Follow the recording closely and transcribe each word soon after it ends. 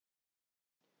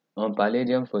On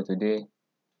Palladium for today,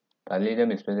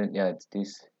 Palladium is presently at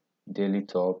this daily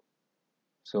top.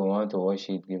 So we want to watch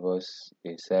it give us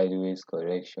a sideways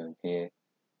correction here.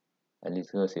 At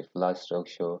least give us a flat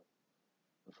structure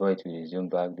before it will resume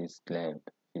back this climb.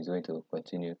 It's going to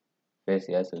continue. First,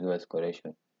 it has to give us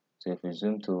correction. So if we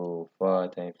zoom to 4-hour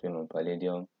time frame on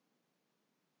Palladium,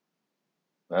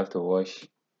 we have to watch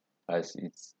as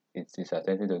it is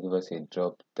attempting to give us a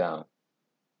drop down.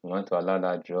 We want to allow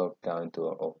that drop down to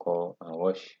occur and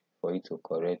watch for it to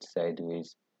correct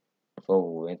sideways before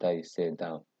we will enter the sell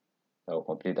down. That will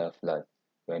complete that flat.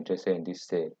 We're interested in this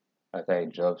sell after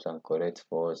it drops and corrects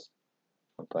for us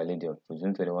on Palladium. If we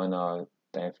zoom to the 1-hour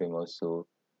time frame also,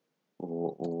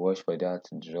 we'll watch for that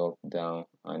drop down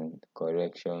and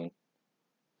correction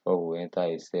before we enter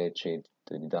a sell trade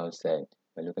to the downside.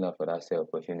 We're looking out for that sell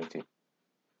opportunity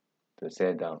to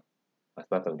sell down as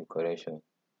part of the correction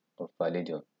of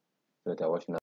Palladium. So that watching